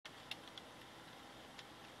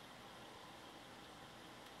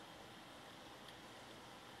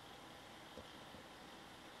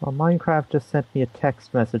Well, Minecraft just sent me a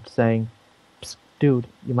text message saying, "Psst, dude,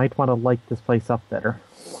 you might want to like this place up better."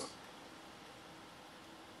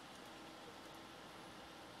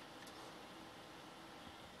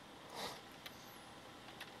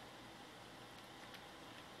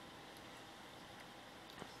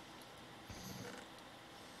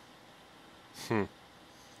 Hmm.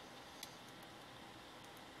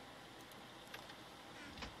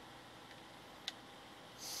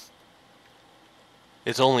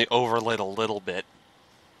 It's only overlit a little bit.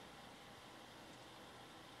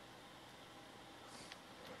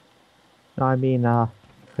 No, I mean, I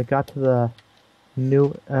got to the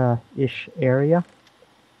new ish area,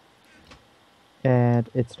 and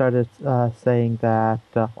it started saying that,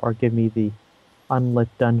 or give me the unlit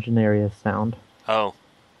dungeon area sound. Oh.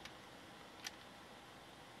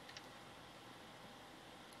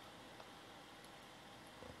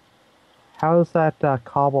 How's that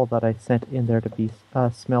cobble that I sent in there to be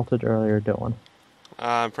smelted earlier doing?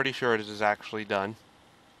 I'm pretty sure it is actually done.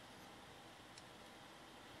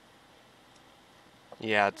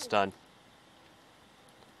 Yeah, it's done.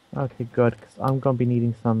 Okay, good, because I'm going to be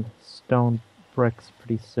needing some stone bricks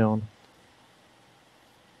pretty soon.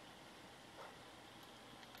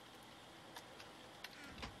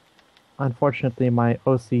 Unfortunately, my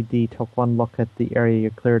OCD took one look at the area you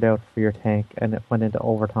cleared out for your tank, and it went into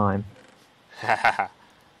overtime.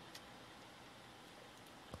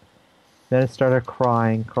 Then it started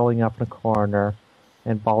crying, curling up in a corner,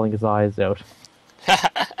 and bawling his eyes out.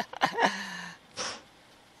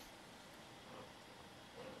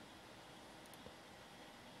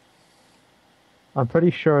 I'm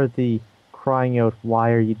pretty sure the crying out,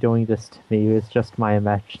 "Why are you doing this to me?" is just my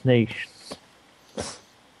imagination.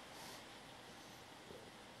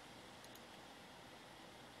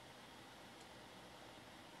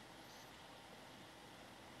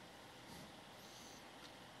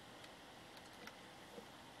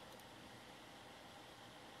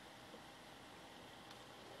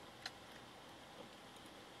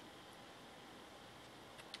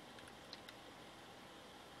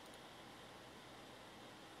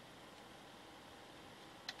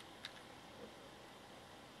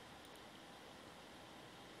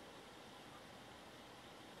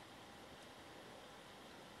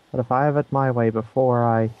 But if I have it my way before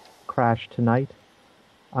I crash tonight,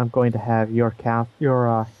 I'm going to have your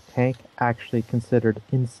tank actually considered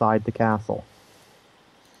inside the castle.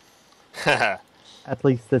 At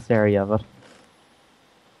least this area of it.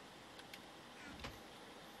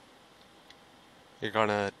 You're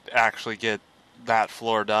gonna actually get that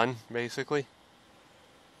floor done, basically?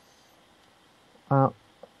 Uh,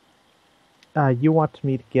 you want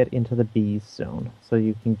me to get into the bees soon, so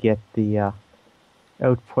you can get the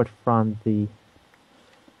output from the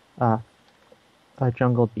uh,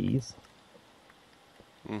 jungle bees.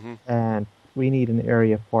 Mm-hmm. And we need an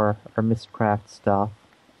area for our Mistcraft stuff.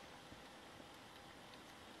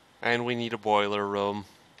 And we need a boiler room.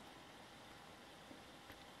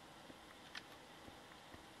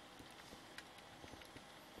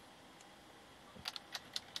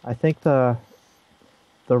 I think the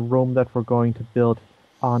room that we're going to build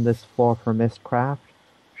on this floor for Mistcraft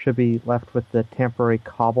should be left with the temporary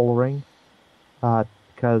cobble ring,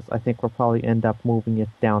 because I think we'll probably end up moving it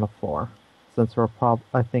down a floor. Since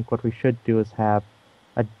I think what we should do is have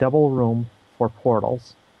a double room for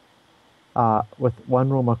portals, with one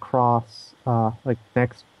room across, like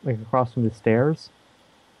across from the stairs,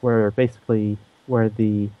 where basically where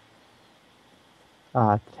the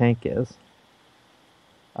tank is,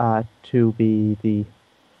 to be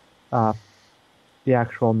uh, the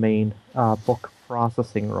actual main book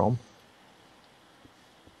processing room.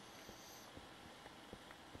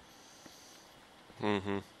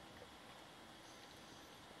 Mm-hmm.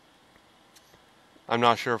 I'm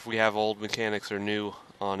not sure if we have old mechanics or new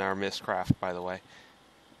on our Mistcraft, by the way.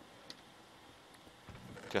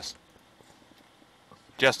 Just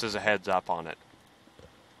just as a heads up on it.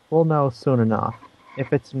 We'll know soon enough.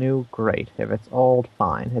 If it's new, great. If it's old,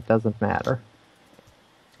 fine. It doesn't matter.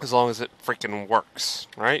 As long as it freaking works,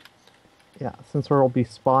 right? Yeah, since we'll be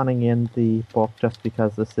spawning in the book just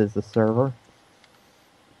because this is a server.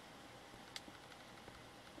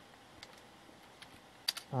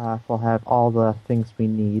 We'll have all the things we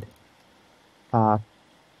need. Uh,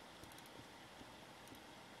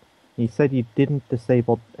 you said you didn't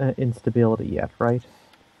disable instability yet, right?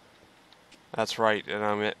 That's right,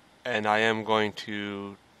 and I am going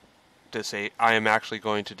to I am actually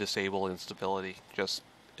going to disable instability. Just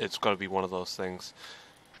it's going to be one of those things.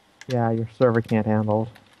 Yeah, your server can't handle it.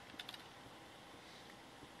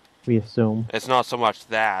 We assume. It's not so much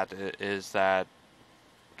that it is that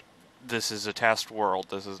this is a test world.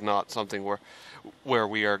 This is not something where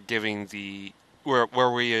we are giving the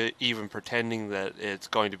where we even pretending that it's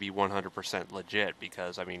going to be 100% legit,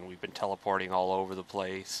 because I mean we've been teleporting all over the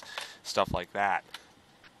place, stuff like that.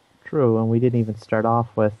 True, and we didn't even start off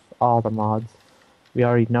with all the mods. We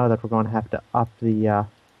already know that we're going to have to up the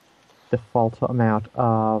default amount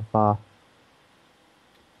of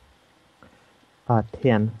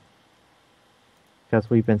tin, because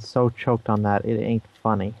we've been so choked on that it ain't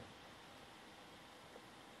funny.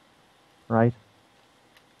 Right?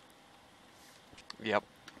 Yep.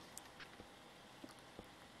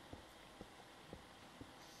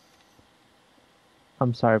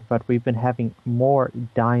 I'm sorry, but we've been having more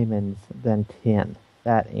diamonds than tin.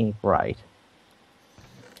 That ain't right.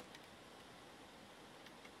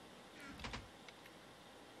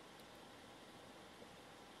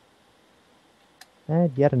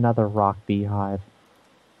 And yet another rock beehive.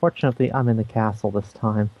 Fortunately, I'm in the castle this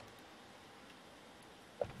time.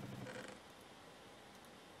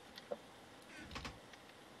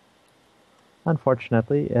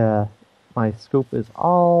 Unfortunately, my scoop is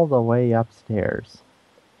all the way upstairs.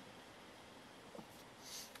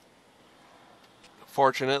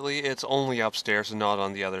 Fortunately, it's only upstairs and not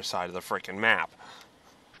on the other side of the frickin' map.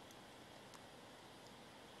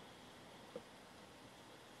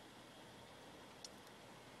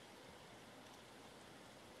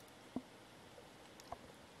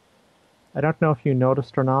 I don't know if you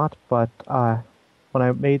noticed or not, but when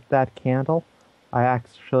I made that candle, I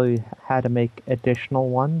actually had to make additional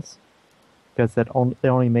ones because they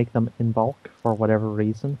only make them in bulk for whatever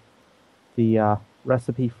reason. The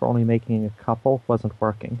recipe for only making a couple wasn't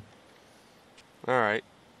working. Alright.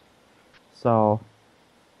 So,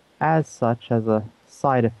 as such, as a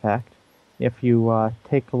side effect, if you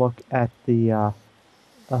take a look at the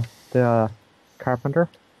carpenter,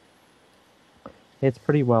 it's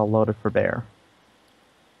pretty well loaded for bear.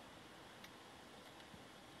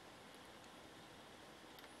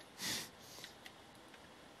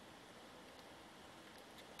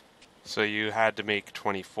 So you had to make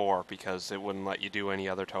 24 because it wouldn't let you do any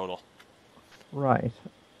other total. Right.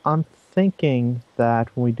 I'm thinking that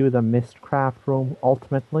when we do the Mistcraft room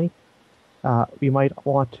ultimately, we might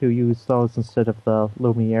want to use those instead of the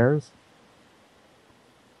Lumieres,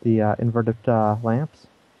 the inverted lamps.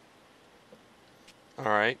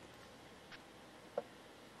 Alright.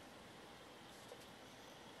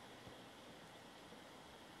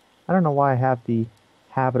 I don't know why I have the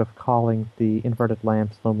habit of calling the inverted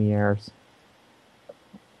lamps Lumieres.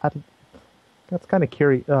 That's kind of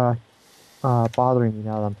bothering me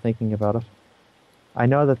now that I'm thinking about it. I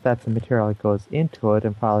know that that's the material that goes into it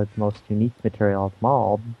and probably the most unique material of them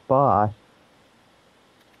all, but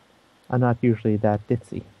I'm not usually that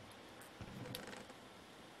ditzy.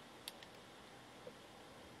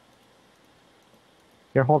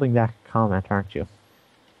 You're holding back a comment, aren't you?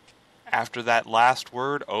 After that last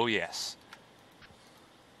word, oh yes.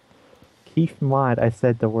 Keep in mind, I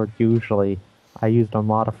said the word usually. I used a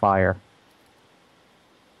modifier.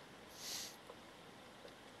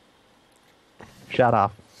 Shut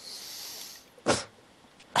up.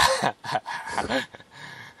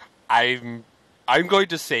 I'm I'm going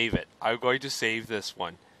to save it. I'm going to save this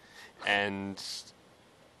one. And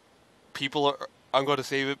I'm going to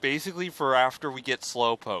save it basically for after we get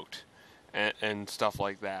slow poked and stuff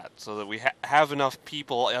like that, so that we have enough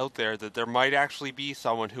people out there that there might actually be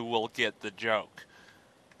someone who will get the joke.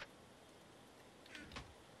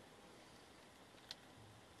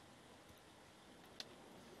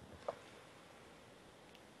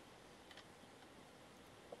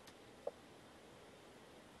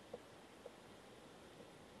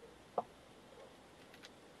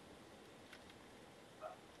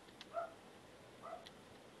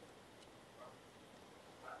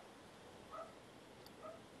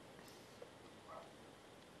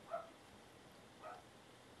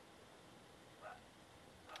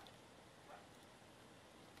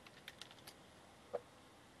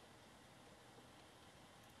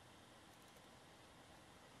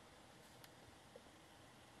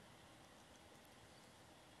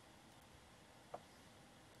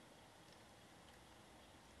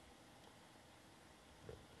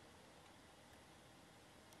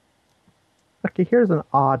 Okay, here's an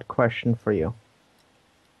odd question for you.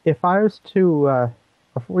 If we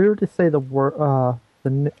were to say word or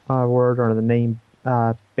the name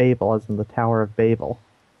Babel, as in the Tower of Babel.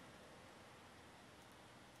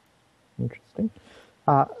 Interesting.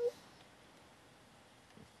 Uh,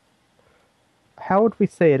 how would we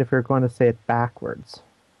say it if we were going to say it backwards?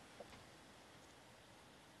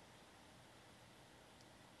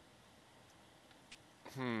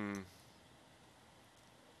 Hmm.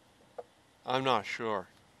 I'm not sure.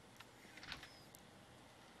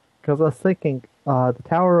 Because I was thinking, the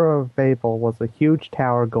Tower of Babel was a huge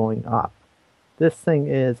tower going up. This thing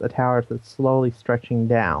is a tower that's slowly stretching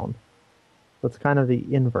down. So it's kind of the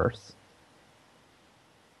inverse.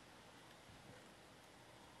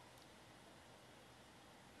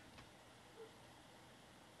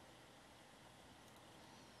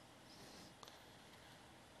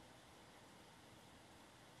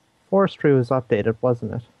 Forestry was updated,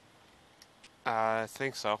 wasn't it? I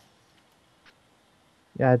think so.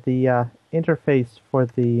 Yeah, the interface for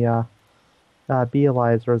the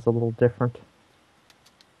Beealizer is a little different.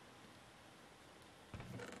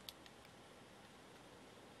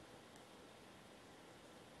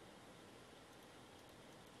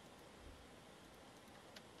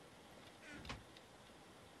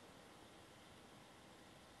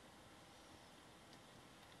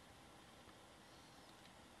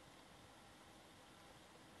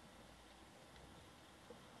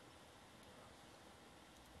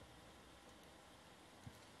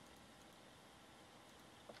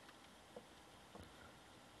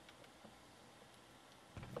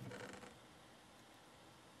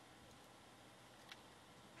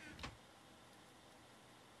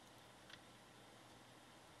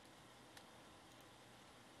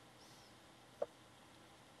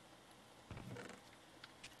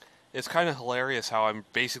 It's kind of hilarious how I'm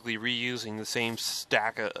basically reusing the same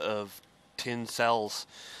stack of tin cells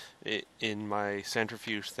in my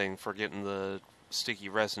centrifuge thing for getting the sticky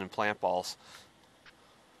resin and plant balls.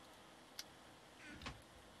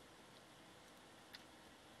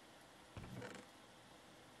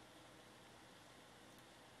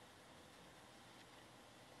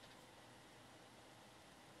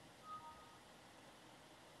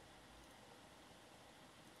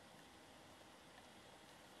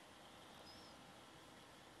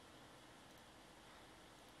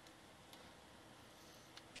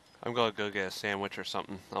 I'm gonna go get a sandwich or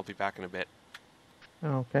something. I'll be back in a bit.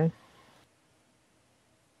 Okay.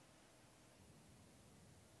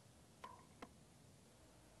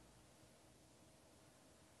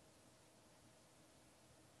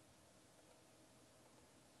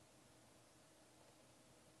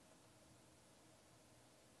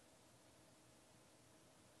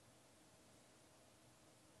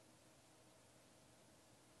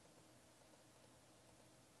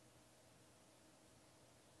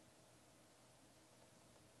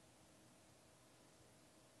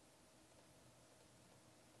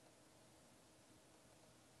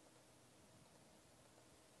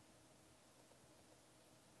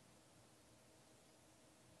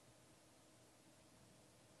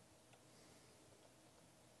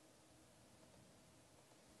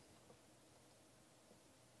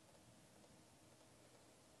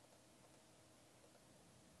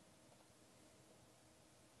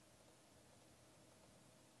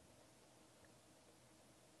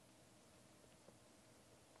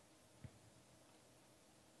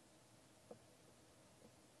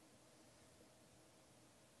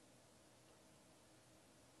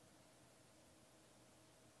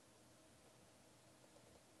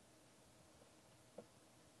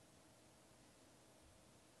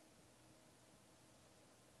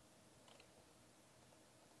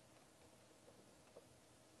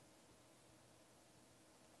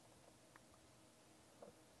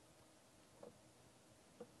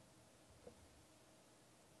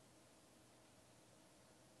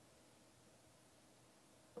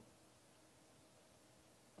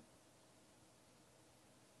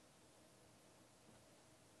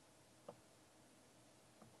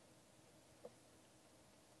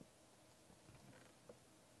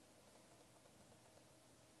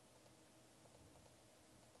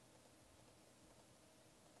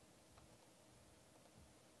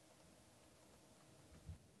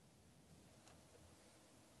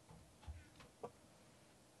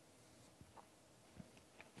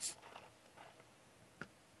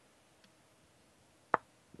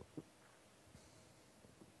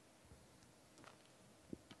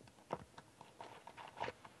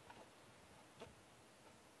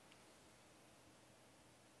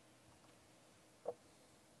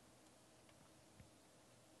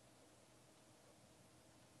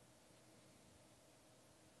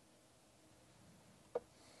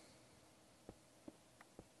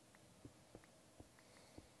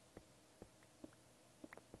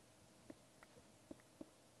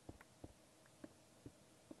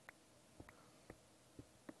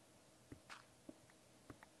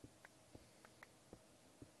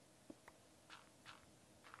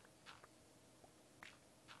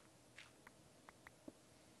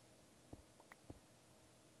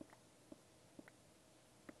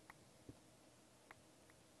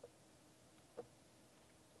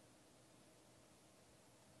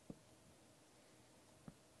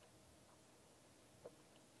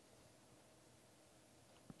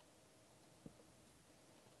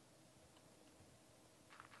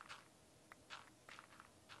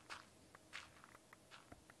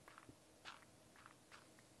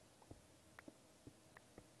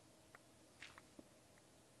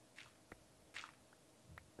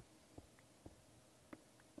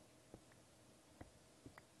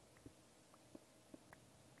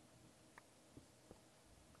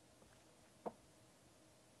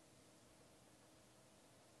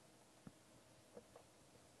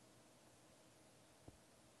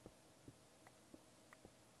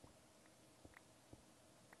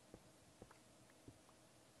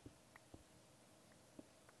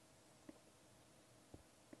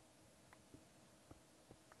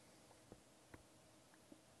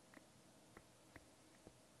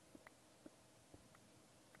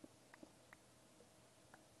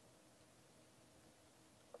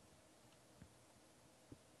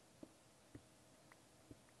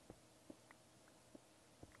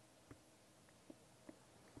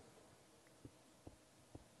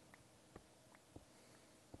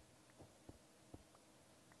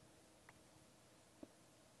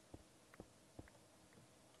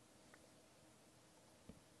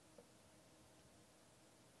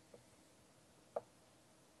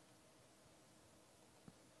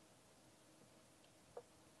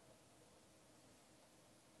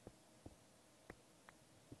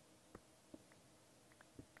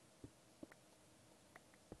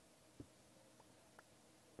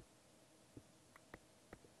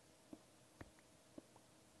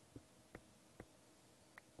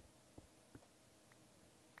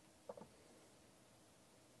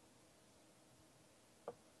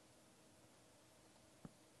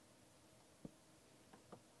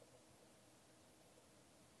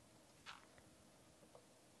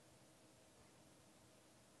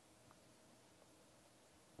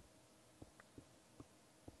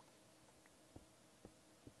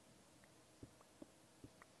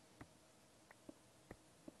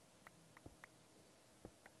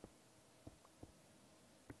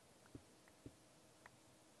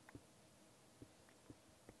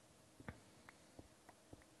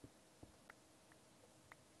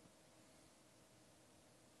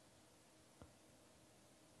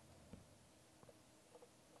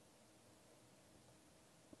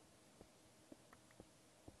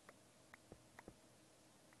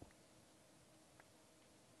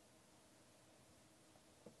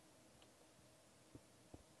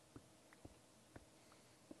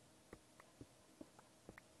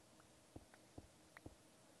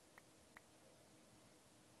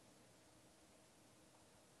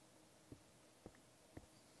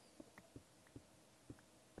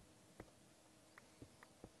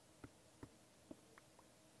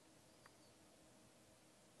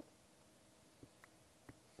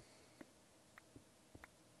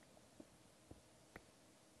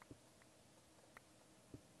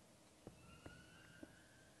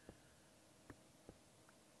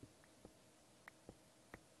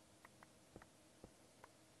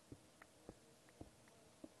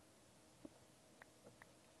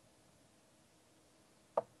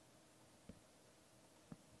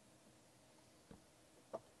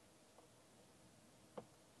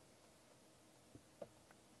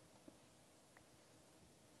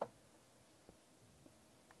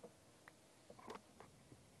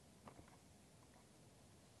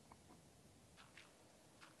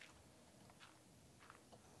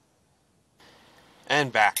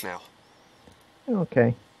 And back now.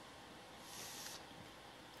 Okay.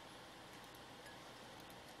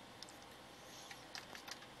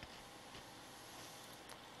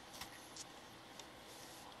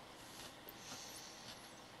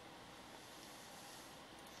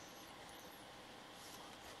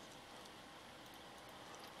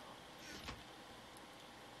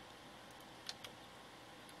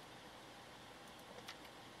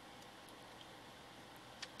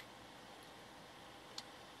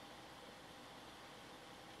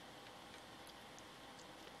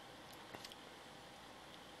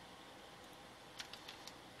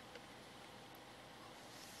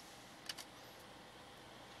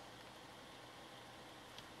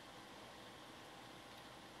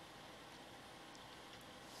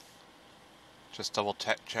 Just double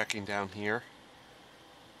checking down here.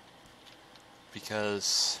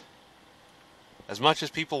 Because as much as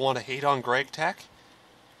people want to hate on Greg Tech,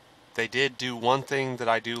 they did do one thing that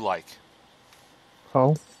I do like.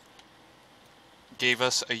 Oh? Gave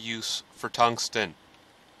us a use for tungsten.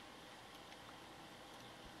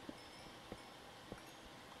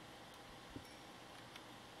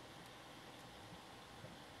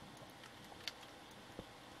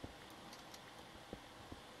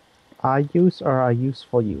 A use or a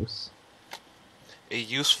useful use? A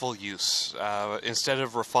useful use. Instead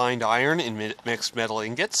of refined iron in mixed metal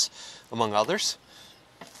ingots, among others.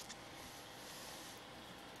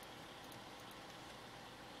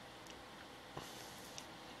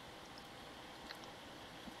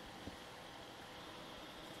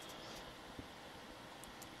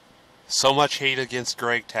 So much hate against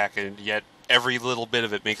Greg Tech, and yet every little bit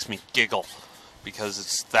of it makes me giggle because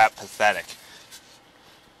it's that pathetic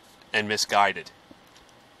and misguided.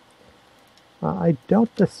 I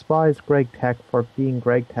don't despise Greg Tech for being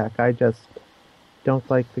Greg Tech. I just don't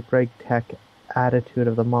like the Greg Tech attitude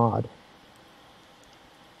of the mod.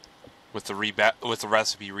 With the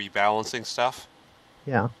recipe rebalancing stuff.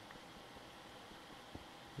 Yeah.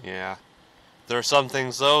 Yeah. There are some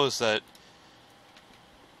things though is that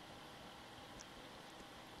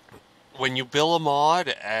when you build a mod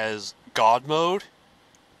as God mode,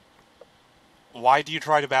 why do you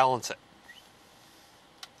try to balance it?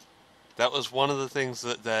 That was one of the things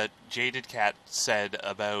that Jaded Cat said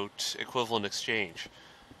about equivalent exchange.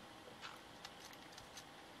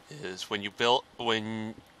 Is when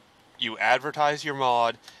you advertise your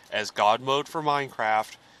mod as God mode for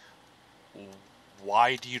Minecraft,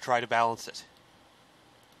 why do you try to balance it?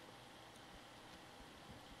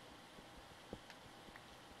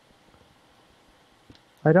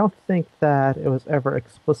 I don't think that it was ever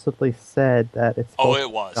explicitly said that it's Oh, supposed it to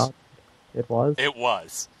be was. God. It was? It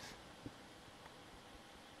was.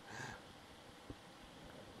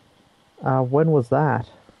 When was that?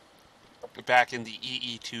 Back in the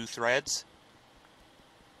EE2 threads.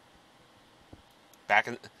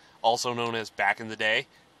 Also known as back in the day.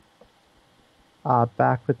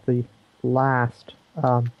 Back with the last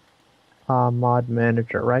mod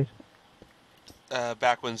manager, right?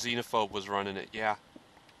 Back when Xenophobe was running it, yeah.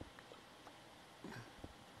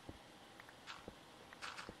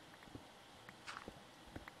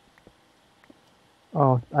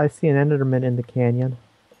 Oh, I see an Enderman in the canyon.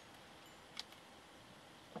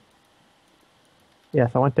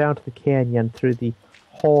 Yes, I went down to the canyon through the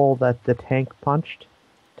hole that the tank punched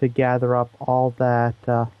to gather up all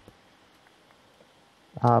that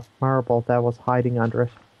marble that was hiding under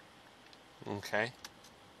it. Okay.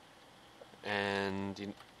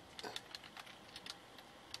 And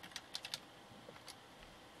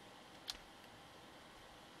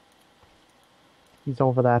He's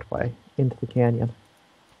over that way, into the canyon.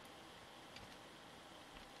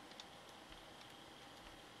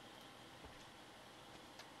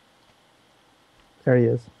 There he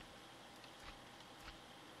is.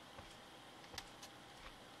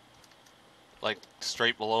 like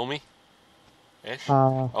straight below me? Ish?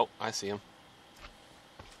 Uh, Oh, I see him.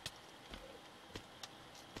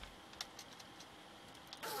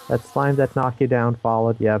 that slime that knocked you down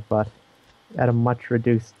followed you, but at a much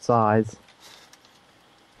reduced size.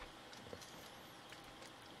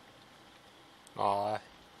 Aw,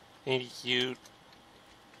 ain't he cute?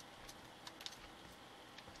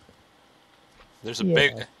 There's a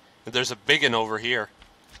Yeah. there's a biggin over here.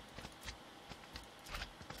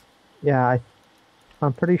 Yeah,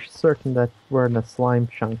 I'm pretty certain that we're in a slime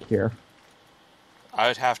chunk here. I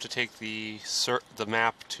would have to take the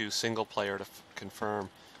map to single player to confirm,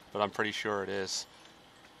 but I'm pretty sure it is.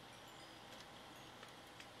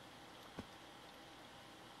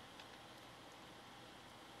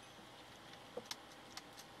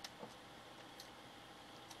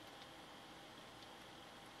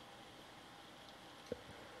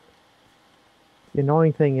 The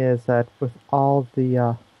annoying thing is that with all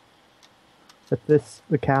the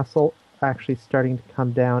the castle actually starting to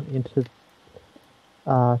come down into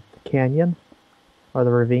the canyon or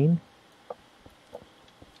the ravine,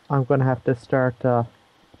 I'm going to have to start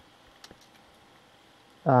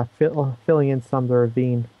filling in some of the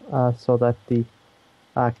ravine so that the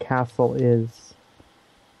castle is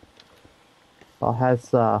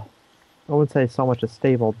has I wouldn't say so much a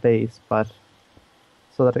stable base, but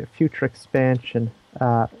so that a future expansion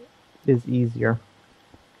is easier.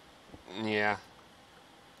 Yeah.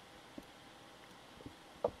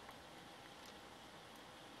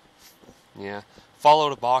 Yeah.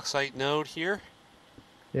 Followed a bauxite node here.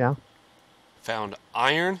 Yeah. Found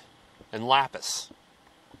iron and lapis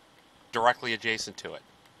directly adjacent to it.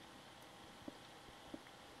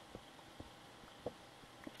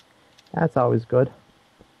 That's always good.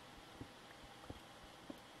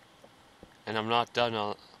 And I'm not done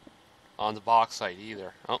on the bauxite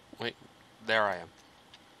either. Oh, wait. There I am.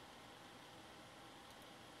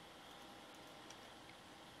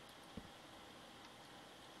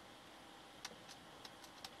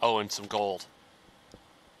 Oh, and some gold.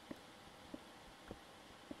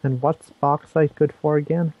 And what's bauxite good for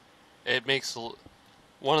again? It makes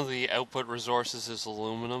one of the output resources is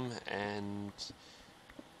aluminum, and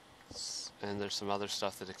there's some other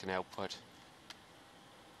stuff that it can output.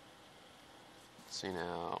 Let's see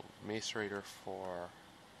now, macerator 4,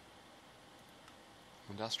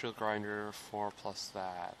 industrial grinder 4 plus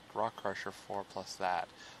that, rock crusher 4 plus that,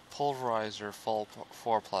 pulverizer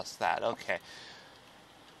 4 plus that. Okay,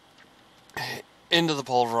 into the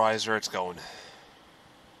pulverizer it's going.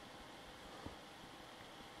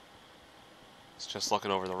 It's just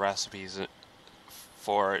looking over the recipes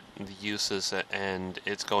for it, the uses, and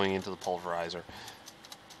it's going into the pulverizer.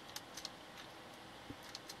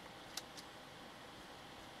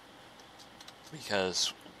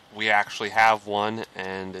 Because we actually have one,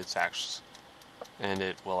 and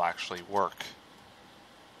it will actually work.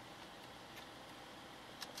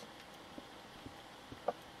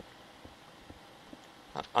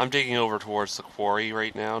 I'm digging over towards the quarry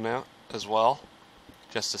right now as well,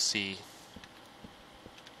 just to see.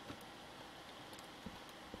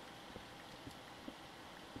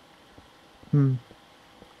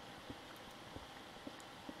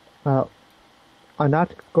 Well, I'm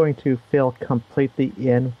not going to fill completely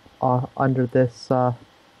in under this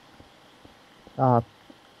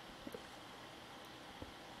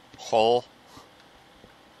Hole.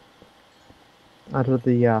 under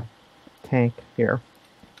the tank here.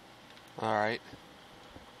 Alright.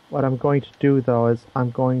 What I'm going to do though is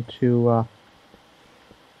I'm going to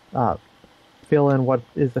fill in what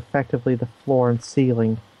is effectively the floor and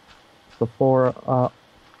ceiling. The floor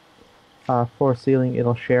ceiling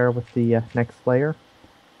it'll share with the next layer.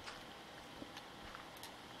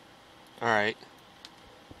 Alright.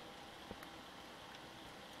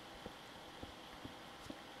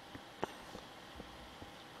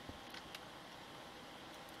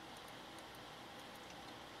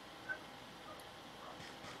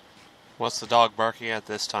 What's the dog barking at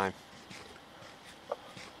this time?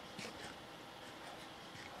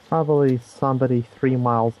 Probably somebody 3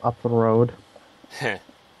 miles up the road. Heh.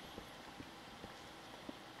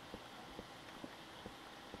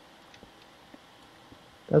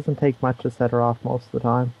 Doesn't take much to set her off most of the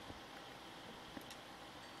time.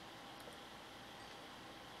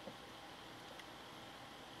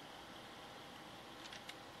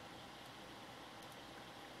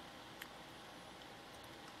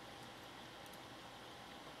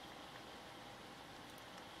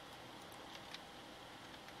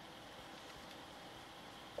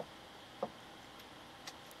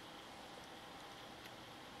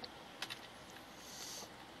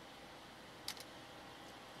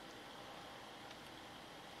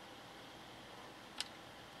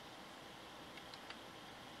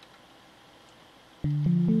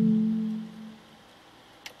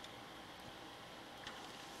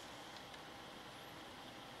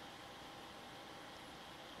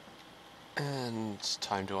 And it's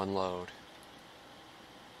time to unload.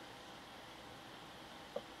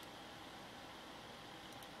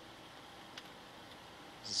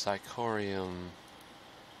 Zirconium,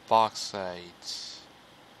 bauxite,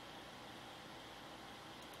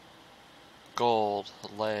 gold,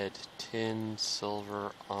 lead, tin,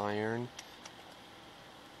 silver, iron.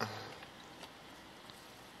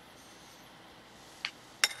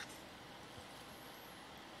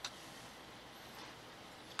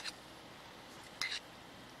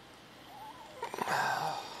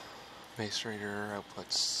 Macerator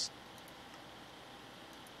outputs.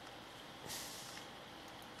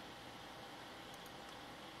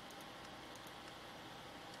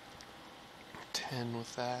 10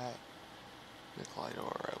 with that. Nikolite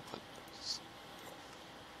ore output.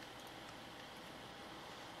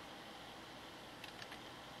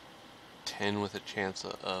 10 with a chance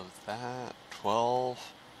of that.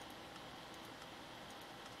 12.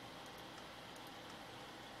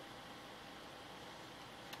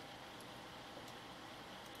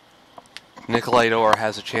 Nikolite ore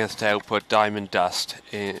has a chance to output diamond dust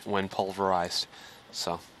when pulverized.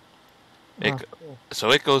 So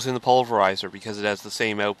it goes in the pulverizer because it has the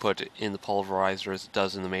same output in the pulverizer as it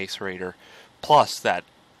does in the macerator, plus that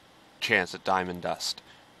chance at diamond dust.